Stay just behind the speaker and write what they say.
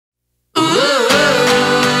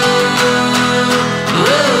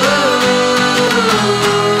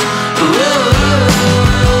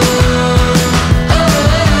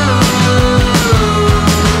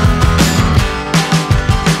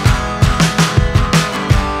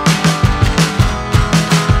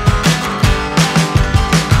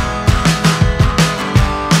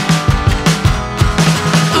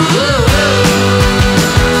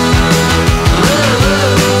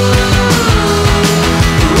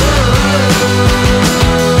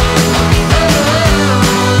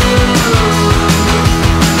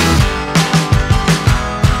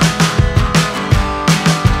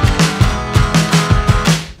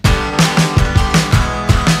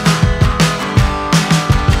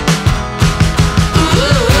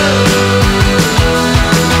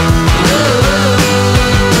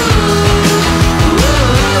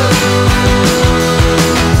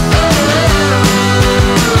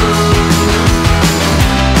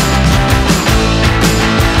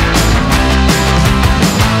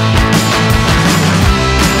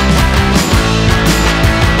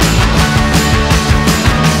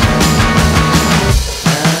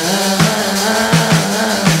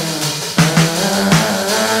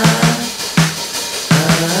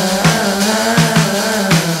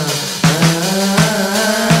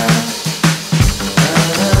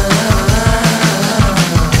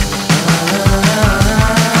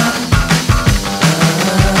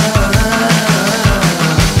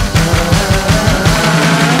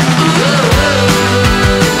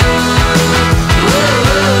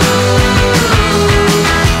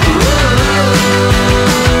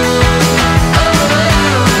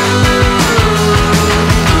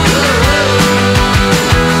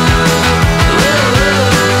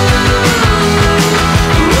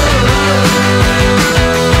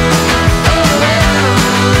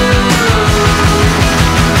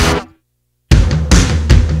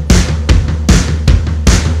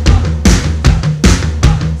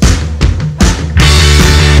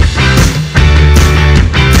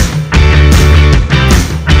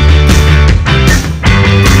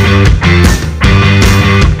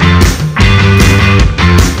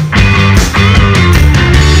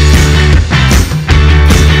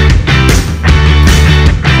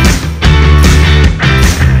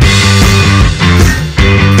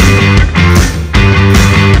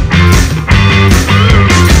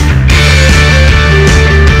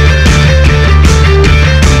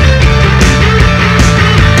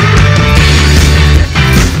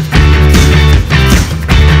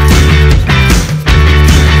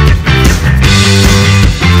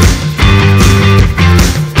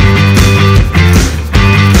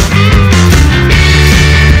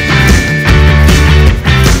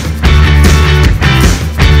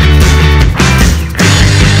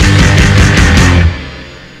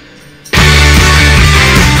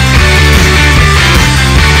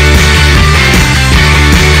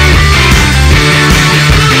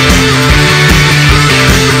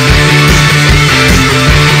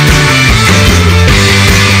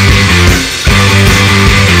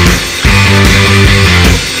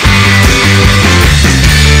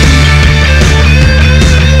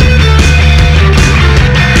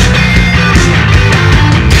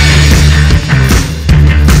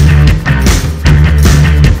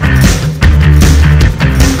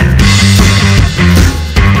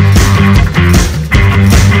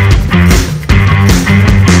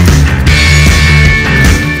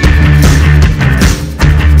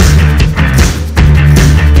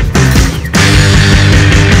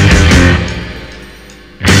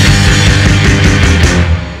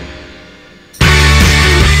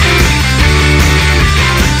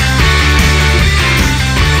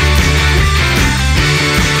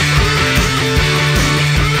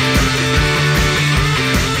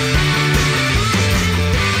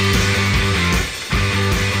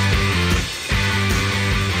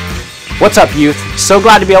What's up, youth? So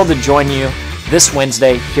glad to be able to join you this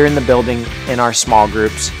Wednesday here in the building in our small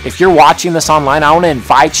groups. If you're watching this online, I want to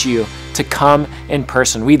invite you to come in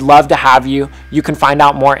person. We'd love to have you. You can find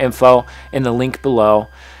out more info in the link below.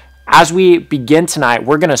 As we begin tonight,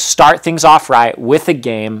 we're going to start things off right with a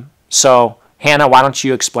game. So, Hannah, why don't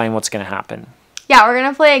you explain what's going to happen? Yeah, we're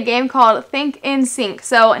going to play a game called Think in Sync.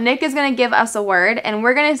 So Nick is going to give us a word, and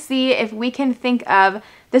we're going to see if we can think of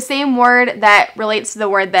the same word that relates to the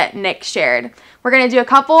word that Nick shared. We're going to do a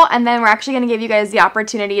couple, and then we're actually going to give you guys the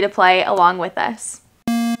opportunity to play along with us.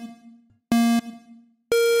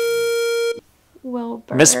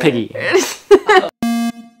 Wilbur. Miss Piggy.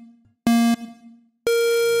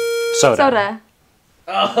 Soda.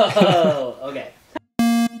 Oh, okay.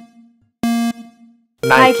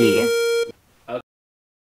 Nike.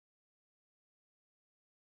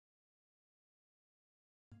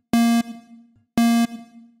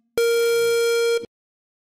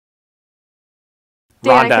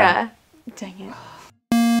 Danica. Dang it.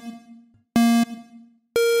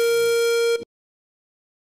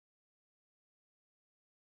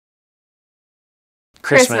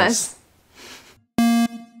 Christmas.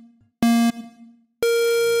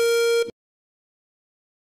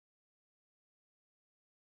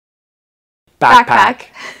 Backpack.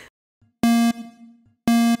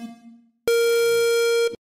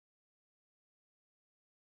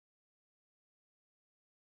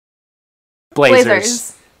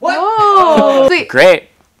 Blazers. What? Oh, sweet. Great.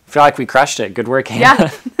 I feel like we crushed it. Good work,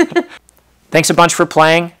 Hannah. Yeah. Thanks a bunch for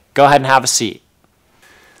playing. Go ahead and have a seat.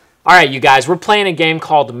 All right, you guys, we're playing a game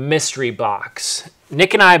called Mystery Box.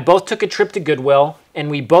 Nick and I both took a trip to Goodwill,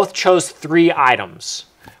 and we both chose 3 items.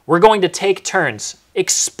 We're going to take turns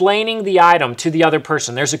explaining the item to the other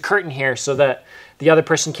person. There's a curtain here so that the other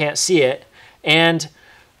person can't see it. And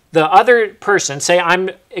the other person, say I'm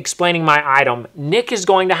explaining my item, Nick is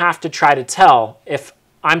going to have to try to tell if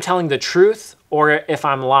I'm telling the truth or if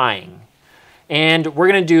I'm lying. And we're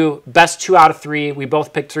going to do best 2 out of 3. We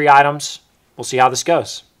both picked 3 items. We'll see how this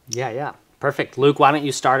goes. Yeah. Perfect. Luke, why don't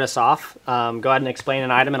you start us off? Go ahead and explain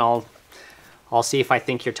an item, and I'll see if I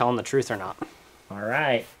think you're telling the truth or not. All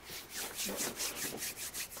right.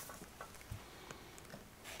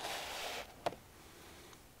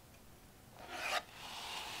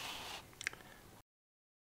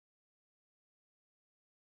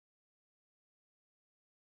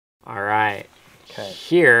 All right. Okay.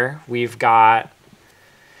 Here we've got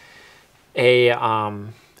a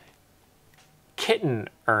kitten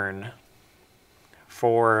urn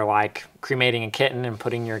for like cremating a kitten and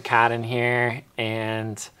putting your cat in here,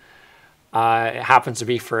 and it happens to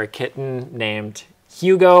be for a kitten named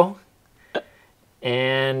Hugo,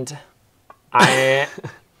 and I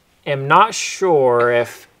am not sure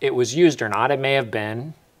if it was used or not. It may have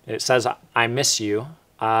been. It says I miss you,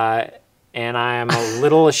 and I am a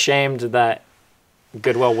little ashamed that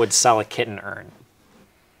Goodwill would sell a kitten urn.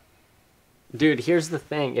 Dude, here's the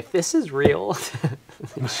thing. If this is real,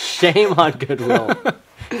 shame on Goodwill.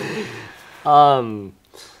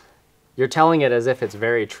 You're telling it as if it's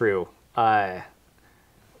very true.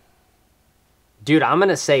 Dude, I'm going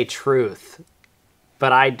to say truth,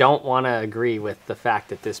 but I don't want to agree with the fact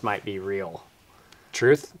that this might be real.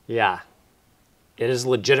 Truth? Yeah. It is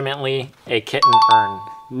legitimately a kitten urn.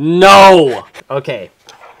 No! Okay,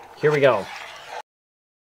 here we go.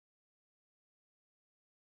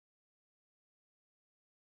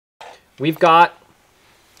 We've got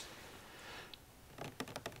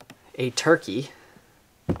a turkey,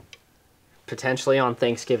 potentially on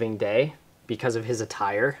Thanksgiving Day because of his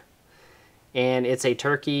attire. And it's a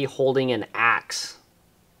turkey holding an axe,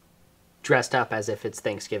 dressed up as if it's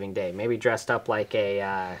Thanksgiving Day. Maybe dressed up like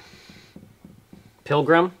a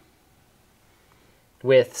pilgrim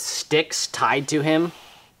with sticks tied to him.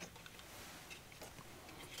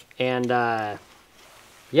 And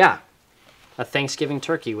yeah, a Thanksgiving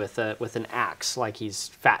turkey with an axe, like he's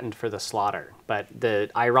fattened for the slaughter. But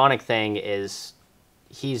the ironic thing is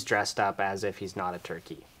he's dressed up as if he's not a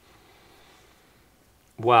turkey.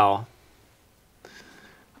 Well,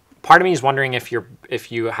 part of me is wondering if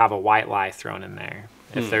you have a white lie thrown in there.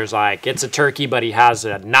 If there's like, it's a turkey, but he has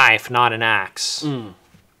a knife, not an axe.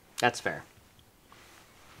 That's fair.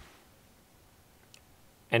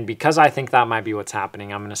 And because I think that might be what's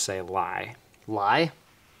happening, I'm going to say lie. Lie?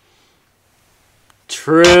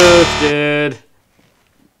 Truth, dude.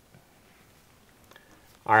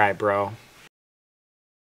 All right, bro.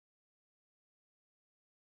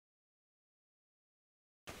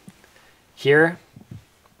 Here,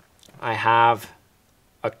 I have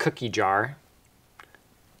a cookie jar.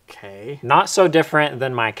 Okay. Not so different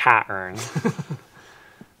than my cat urn.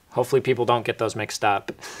 Hopefully people don't get those mixed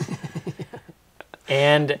up.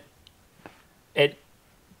 And it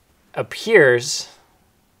appears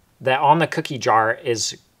that on the cookie jar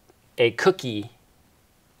is a cookie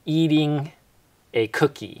eating a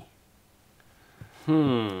cookie.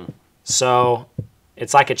 So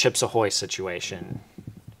it's like a Chips Ahoy situation.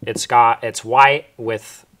 It's white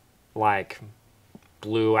with like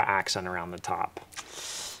blue accent around the top.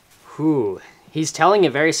 Whew. He's telling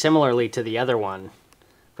it very similarly to the other one,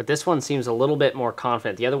 but this one seems a little bit more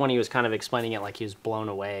confident. The other one, he was kind of explaining it like he was blown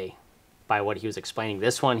away by what he was explaining.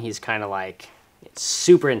 This one, he's kind of like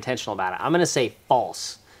super intentional about it. I'm going to say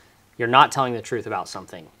false. You're not telling the truth about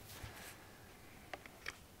something.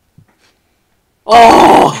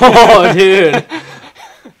 Oh, dude.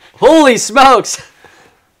 Holy smokes.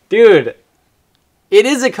 Dude, it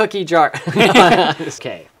is a cookie jar.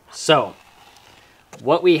 Okay, so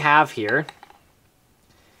what we have here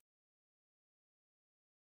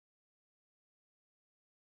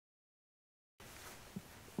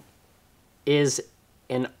is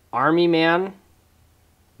an army man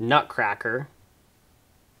nutcracker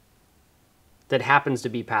that happens to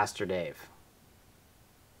be Pastor Dave.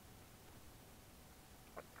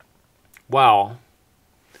 Well,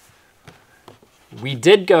 we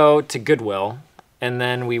did go to Goodwill, and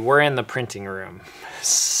then we were in the printing room.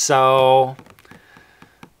 So,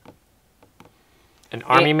 an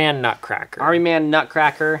Army Man Nutcracker. Army Man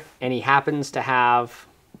Nutcracker, and he happens to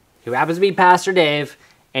be Pastor Dave,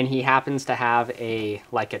 and he happens to have a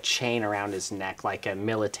chain around his neck, like a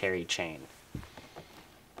military chain.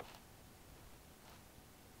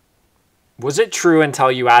 Was it true until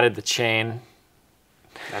you added the chain?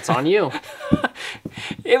 That's on you.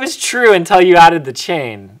 It was true until you added the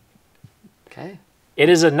chain. Okay. It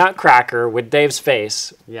is a nutcracker with Dave's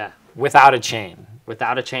face. Yeah. Without a chain.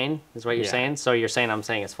 Without a chain is what you're saying? So you're saying I'm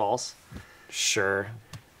saying it's false? Sure.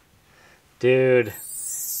 Dude.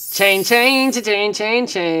 Chain, chain, chain, chain,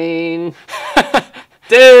 chain.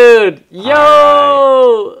 Dude.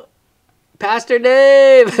 Yo. Right. Pastor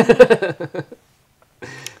Dave.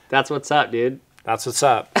 That's what's up, dude. That's what's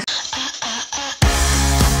up.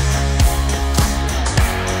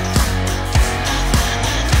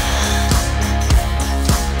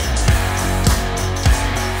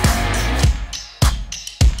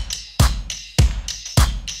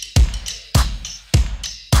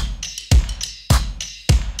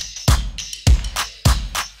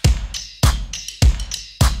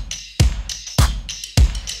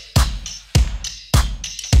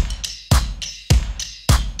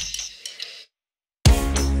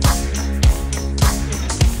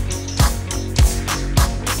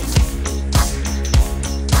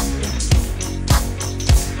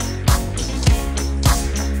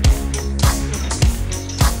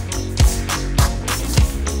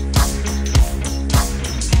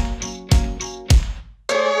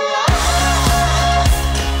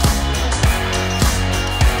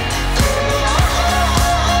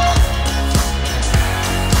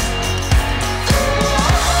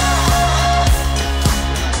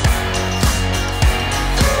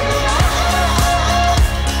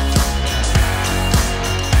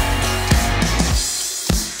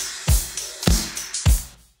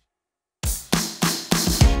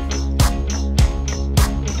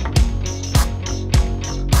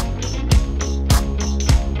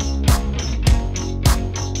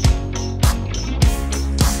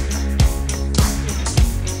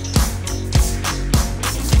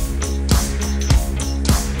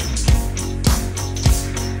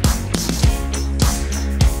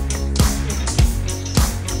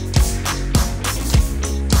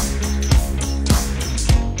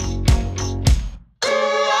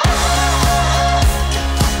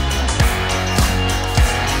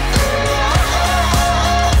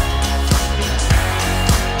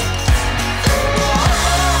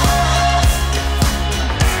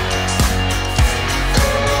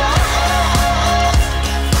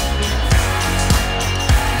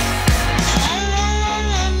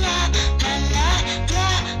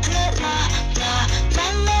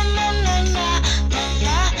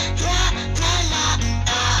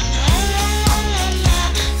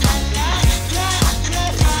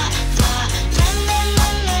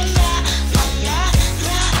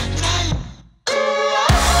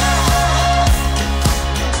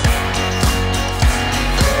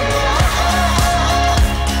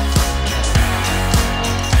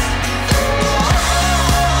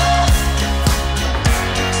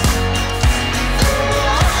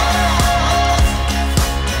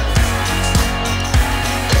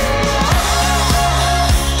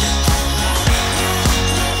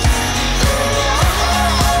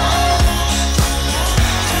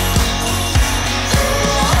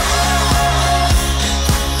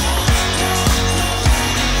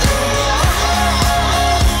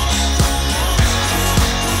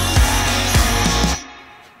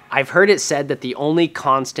 I've heard it said that the only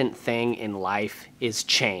constant thing in life is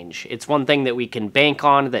change. It's one thing that we can bank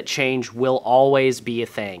on, that change will always be a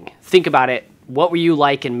thing. Think about it. What were you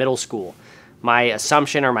like in middle school? My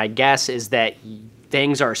assumption or my guess is that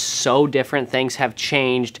things are so different. Things have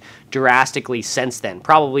changed drastically since then.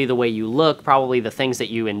 Probably the way you look, probably the things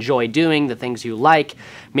that you enjoy doing, the things you like.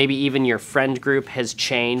 Maybe even your friend group has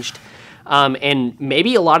changed. And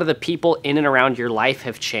maybe a lot of the people in and around your life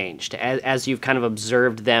have changed as you've kind of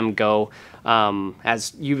observed them go,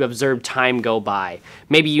 as you've observed time go by.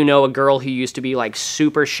 Maybe you know a girl who used to be like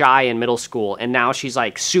super shy in middle school, and now she's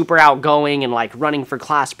like super outgoing and like running for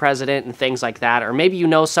class president and things like that. Or maybe you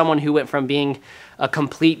know someone who went from being a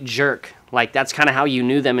complete jerk, like that's kind of how you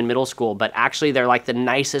knew them in middle school, but actually they're like the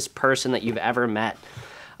nicest person that you've ever met.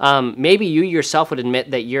 Maybe you yourself would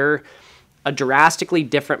admit that you're a drastically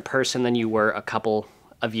different person than you were a couple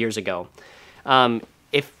of years ago.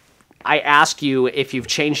 If I ask you if you've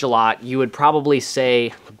changed a lot, you would probably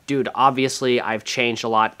say, dude, obviously I've changed a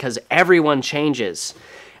lot because everyone changes.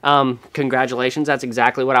 Congratulations, that's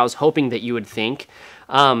exactly what I was hoping that you would think.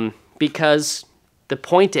 Because the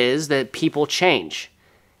point is that people change,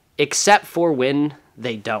 except for when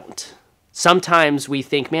they don't. Sometimes we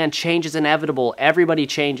think, man, change is inevitable. Everybody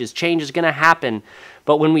changes. Change is going to happen.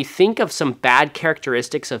 But when we think of some bad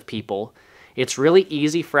characteristics of people, it's really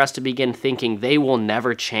easy for us to begin thinking they will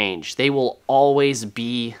never change. They will always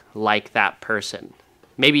be like that person.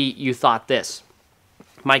 Maybe you thought this: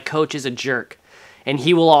 my coach is a jerk, and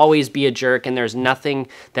he will always be a jerk, and there's nothing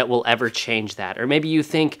that will ever change that. Or maybe you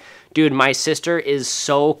think, dude, my sister is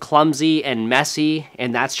so clumsy and messy,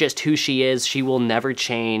 and that's just who she is. She will never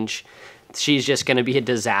change. She's just going to be a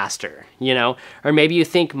disaster, you know? Or maybe you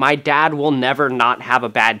think my dad will never not have a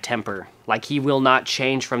bad temper. Like he will not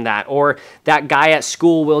change from that. Or that guy at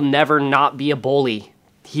school will never not be a bully.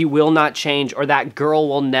 He will not change. Or that girl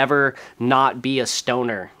will never not be a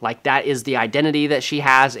stoner. Like that is the identity that she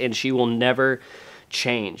has, and she will never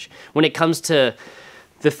change. When it comes to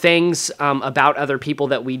the things about other people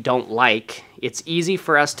that we don't like, it's easy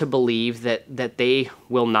for us to believe that they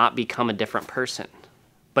will not become a different person.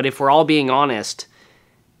 But if we're all being honest,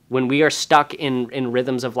 when we are stuck in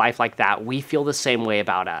rhythms of life like that, we feel the same way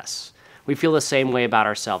about us. We feel the same way about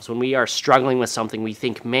ourselves. When we are struggling with something, we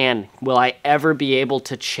think, man, will I ever be able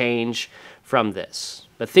to change from this?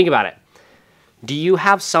 But think about it. Do you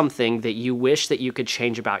have something that you wish that you could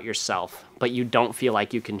change about yourself, but you don't feel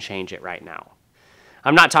like you can change it right now?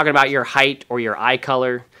 I'm not talking about your height or your eye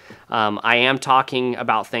color. I am talking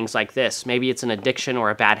about things like this. Maybe it's an addiction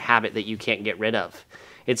or a bad habit that you can't get rid of.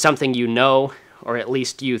 It's something you know, or at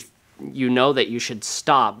least you know that you should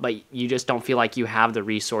stop, but you just don't feel like you have the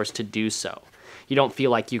resource to do so. You don't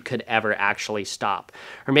feel like you could ever actually stop.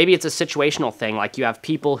 Or maybe it's a situational thing, like you have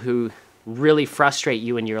people who really frustrate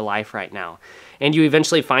you in your life right now, and you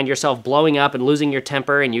eventually find yourself blowing up and losing your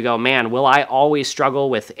temper, and you go, man, will I always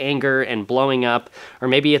struggle with anger and blowing up? Or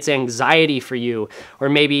maybe it's anxiety for you, or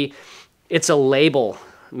maybe it's a label.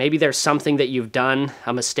 Maybe there's something that you've done,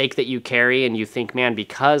 a mistake that you carry, and you think, man,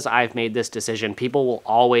 because I've made this decision, people will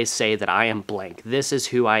always say that I am blank. This is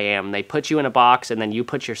who I am. They put you in a box, and then you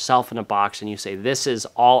put yourself in a box, and you say, this is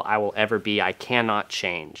all I will ever be. I cannot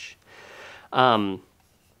change.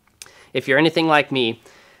 If you're anything like me,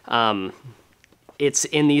 it's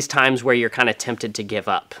in these times where you're kind of tempted to give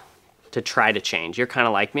up, to try to change. You're kind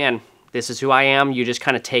of like, man, this is who I am. You just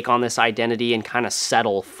kind of take on this identity and kind of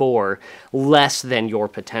settle for less than your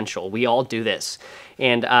potential. We all do this.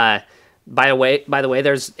 And by the way,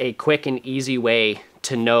 there's a quick and easy way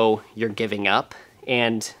to know you're giving up.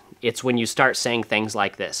 And it's when you start saying things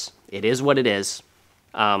like this: it is what it is.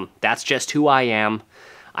 That's just who I am.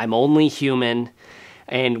 I'm only human.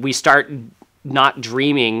 And we start not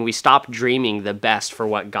dreaming. We stop dreaming the best for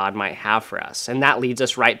what God might have for us. And that leads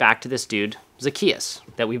us right back to this dude, Zacchaeus,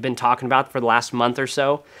 that we've been talking about for the last month or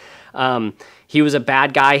so. He was a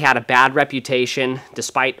bad guy, had a bad reputation.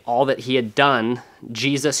 Despite all that he had done,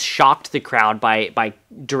 Jesus shocked the crowd by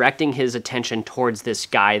directing his attention towards this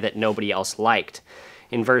guy that nobody else liked.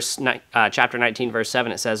 In chapter 19, verse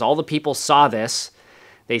 7, it says, all the people saw this.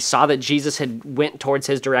 They saw that Jesus had went towards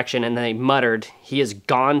his direction, and they muttered, he has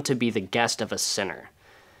gone to be the guest of a sinner.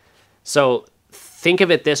 So think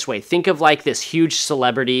of it this way. Think of like this huge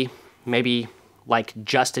celebrity, maybe like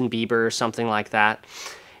Justin Bieber or something like that,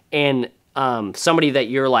 and somebody that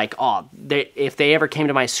you're like, oh, if they ever came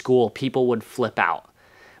to my school, people would flip out.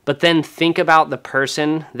 But then think about the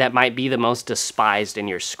person that might be the most despised in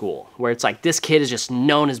your school, where it's like this kid is just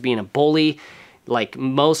known as being a bully. Like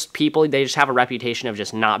most people, they just have a reputation of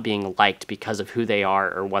just not being liked because of who they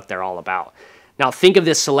are or what they're all about. Now think of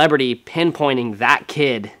this celebrity pinpointing that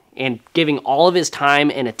kid and giving all of his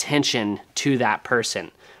time and attention to that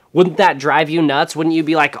person. Wouldn't that drive you nuts? Wouldn't you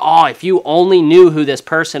be like, oh, if you only knew who this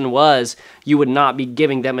person was, you would not be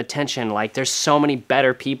giving them attention. Like, there's so many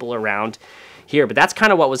better people around here. But that's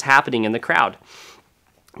kind of what was happening in the crowd.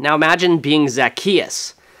 Now imagine being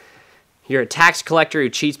Zacchaeus. You're a tax collector who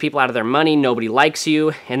cheats people out of their money. Nobody likes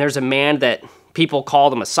you. And there's a man that people call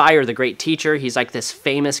the Messiah or the great teacher. He's like this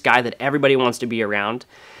famous guy that everybody wants to be around.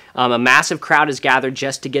 A massive crowd is gathered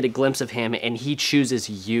just to get a glimpse of him, and he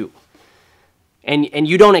chooses you. And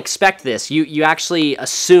you don't expect this. You actually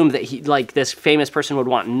assume that this famous person would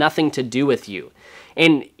want nothing to do with you.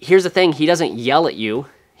 And here's the thing, he doesn't yell at you.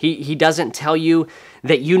 He doesn't tell you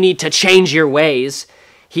that you need to change your ways.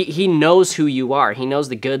 He knows who you are. He knows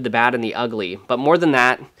the good, the bad, and the ugly. But more than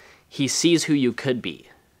that, he sees who you could be.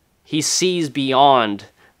 He sees beyond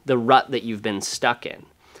the rut that you've been stuck in.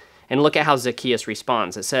 And look at how Zacchaeus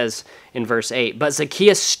responds. It says in verse 8, "But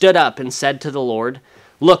Zacchaeus stood up and said to the Lord,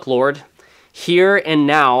 'Look, Lord, here and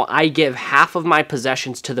now I give half of my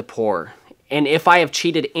possessions to the poor. And if I have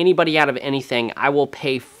cheated anybody out of anything, I will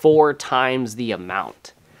pay 4 times the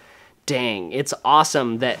amount.'" Dang, it's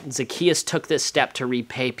awesome that Zacchaeus took this step to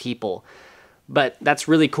repay people. But that's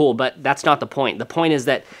really cool, but that's not the point. The point is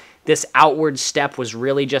that this outward step was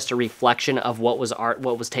really just a reflection of what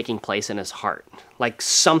was taking place in his heart. Like,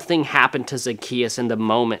 something happened to Zacchaeus in the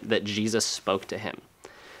moment that Jesus spoke to him.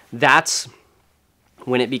 That's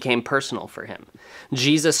when it became personal for him.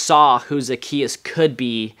 Jesus saw who Zacchaeus could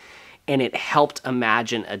be, and it helped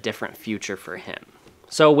imagine a different future for him.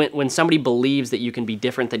 So when somebody believes that you can be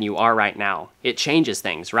different than you are right now, it changes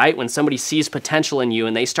things, right? When somebody sees potential in you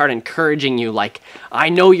and they start encouraging you, like, I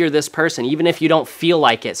know you're this person, even if you don't feel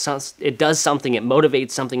like it, it does something, it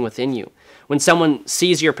motivates something within you. When someone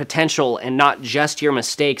sees your potential and not just your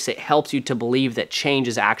mistakes, it helps you to believe that change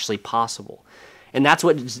is actually possible. And that's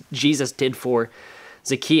what Jesus did for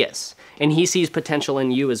Zacchaeus. And he sees potential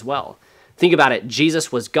in you as well. Think about it.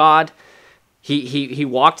 Jesus was God. He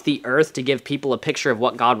walked the earth to give people a picture of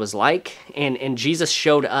what God was like, and Jesus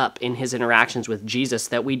showed up in his interactions with Jesus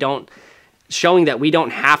showing that we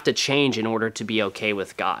don't have to change in order to be okay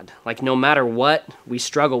with God. Like, no matter what we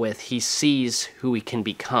struggle with, he sees who we can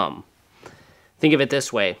become. Think of it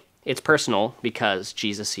this way. It's personal because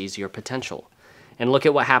Jesus sees your potential. And look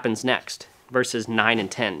at what happens next, verses 9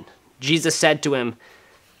 and 10. Jesus said to him,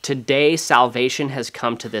 "Today salvation has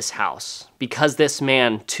come to this house, because this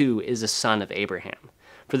man too is a son of Abraham.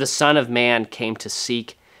 For the Son of Man came to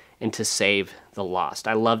seek and to save the lost."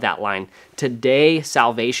 I love that line. Today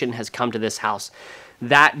salvation has come to this house.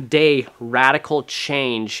 That day, radical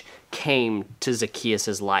change came to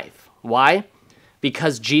Zacchaeus' life. Why?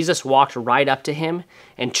 Because Jesus walked right up to him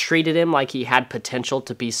and treated him like he had potential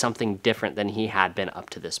to be something different than he had been up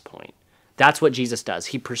to this point. That's what Jesus does.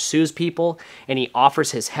 He pursues people and he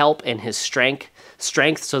offers his help and his strength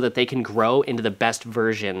so that they can grow into the best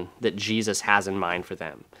version that Jesus has in mind for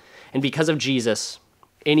them. And because of Jesus,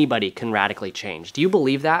 anybody can radically change. Do you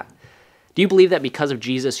believe that? Do you believe that because of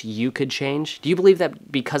Jesus, you could change? Do you believe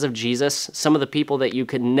that because of Jesus, some of the people that you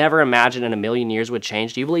could never imagine in a million years would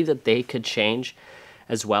change? Do you believe that they could change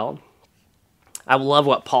as well? I love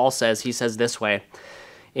what Paul says. He says this way.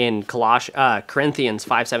 In Corinthians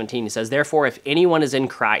 5:17, he says, "Therefore, if anyone is in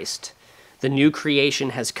Christ, the new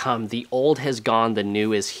creation has come, the old has gone, the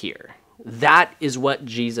new is here." That is what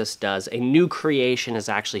Jesus does. A new creation is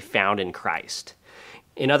actually found in Christ.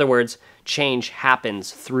 In other words, change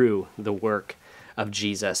happens through the work of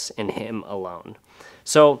Jesus and him alone.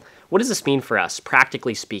 So what does this mean for us,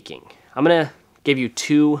 practically speaking? I'm going to give you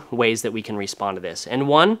 2 ways that we can respond to this. And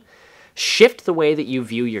 1, shift the way that you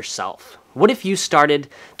view yourself. What if you started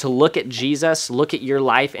to look at Jesus, look at your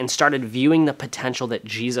life, and started viewing the potential that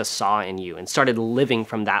Jesus saw in you and started living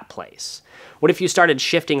from that place? What if you started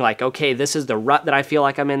shifting like, okay, this is the rut that I feel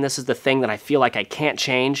like I'm in, this is the thing that I feel like I can't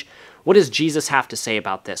change. What does Jesus have to say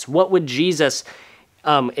about this? What would Jesus,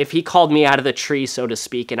 if he called me out of the tree, so to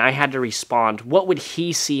speak, and I had to respond, what would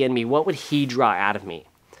he see in me? What would he draw out of me?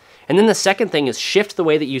 And then the second thing is shift the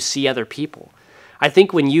way that you see other people. I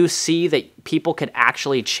think when you see that people could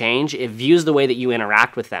actually change, it views the way that you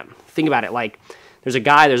interact with them. Think about it, like there's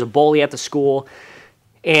a bully at the school,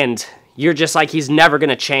 and you're just like, he's never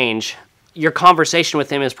going to change. Your conversation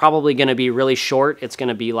with him is probably going to be really short. It's going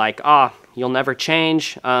to be like, you'll never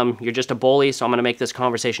change. You're just a bully, so I'm going to make this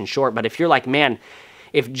conversation short. But if you're like, man,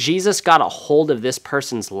 if Jesus got a hold of this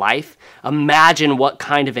person's life, imagine what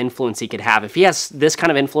kind of influence he could have. If he has this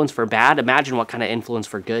kind of influence for bad, imagine what kind of influence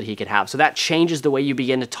for good he could have. So that changes the way you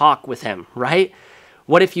begin to talk with him, right?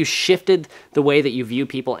 What if you shifted the way that you view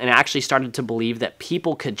people and actually started to believe that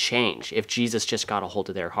people could change if Jesus just got a hold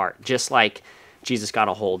of their heart, just like Jesus got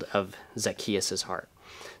a hold of Zacchaeus' heart?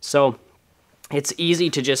 So it's easy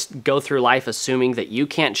to just go through life assuming that you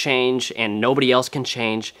can't change and nobody else can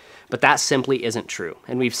change, but that simply isn't true.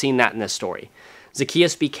 And we've seen that in this story.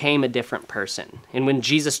 Zacchaeus became a different person. And when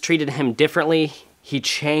Jesus treated him differently, he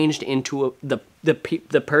changed into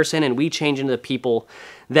the person, and we change into the people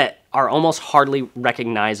that are almost hardly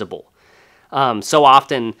recognizable. So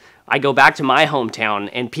often I go back to my hometown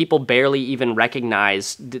and people barely even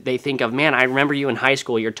recognize, they think of, man, I remember you in high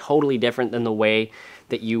school. You're totally different than the way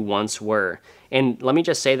that you once were. And let me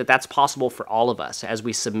just say that that's possible for all of us as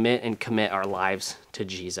we submit and commit our lives to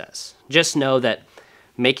Jesus. Just know that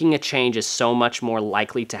making a change is so much more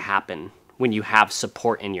likely to happen when you have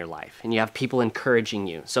support in your life and you have people encouraging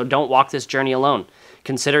you. So don't walk this journey alone.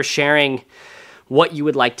 Consider sharing what you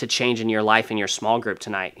would like to change in your life in your small group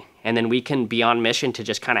tonight. And then we can be on mission to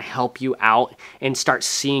just kind of help you out and start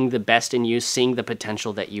seeing the best in you, seeing the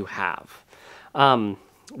potential that you have.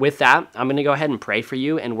 With that, I'm going to go ahead and pray for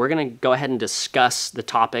you, and we're going to go ahead and discuss the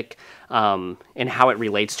topic and how it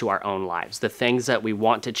relates to our own lives, the things that we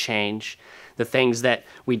want to change, the things that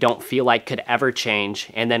we don't feel like could ever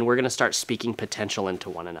change, and then we're going to start speaking potential into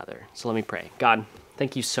one another. So let me pray. God,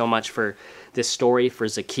 thank you so much for this story, for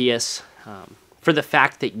Zacchaeus, for the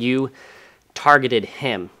fact that you targeted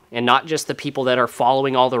him, and not just the people that are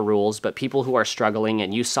following all the rules, but people who are struggling,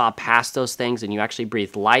 and you saw past those things, and you actually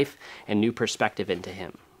breathed life and new perspective into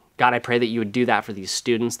him. God, I pray that you would do that for these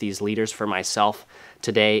students, these leaders, for myself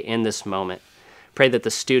today in this moment. Pray that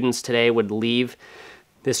the students today would leave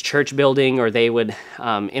this church building, or they would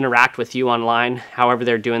interact with you online, however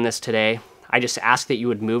they're doing this today. I just ask that you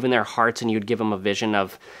would move in their hearts and you would give them a vision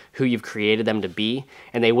of who you've created them to be,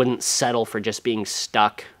 and they wouldn't settle for just being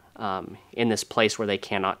stuck in this place where they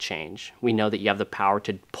cannot change. We know that you have the power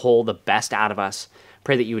to pull the best out of us.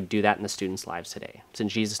 Pray that you would do that in the students' lives today. It's in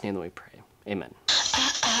Jesus' name that we pray. Amen.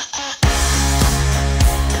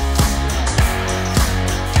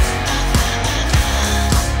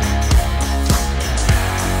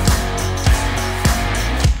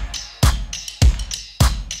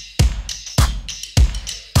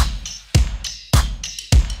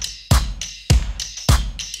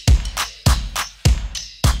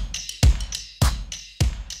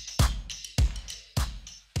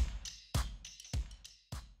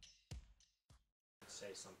 Say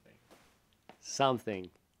something. Something.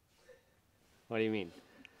 What do you mean?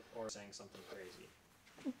 Or saying something crazy.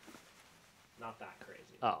 Not that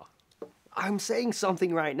crazy. Oh. I'm saying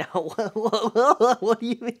something right now. What do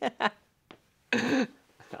you mean? I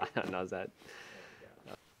don't know. Is that...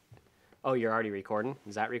 Oh, you're already recording?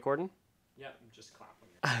 Is that recording? Yep, just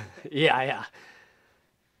clapping. Yeah. Yeah,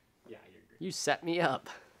 you're good. You set me up.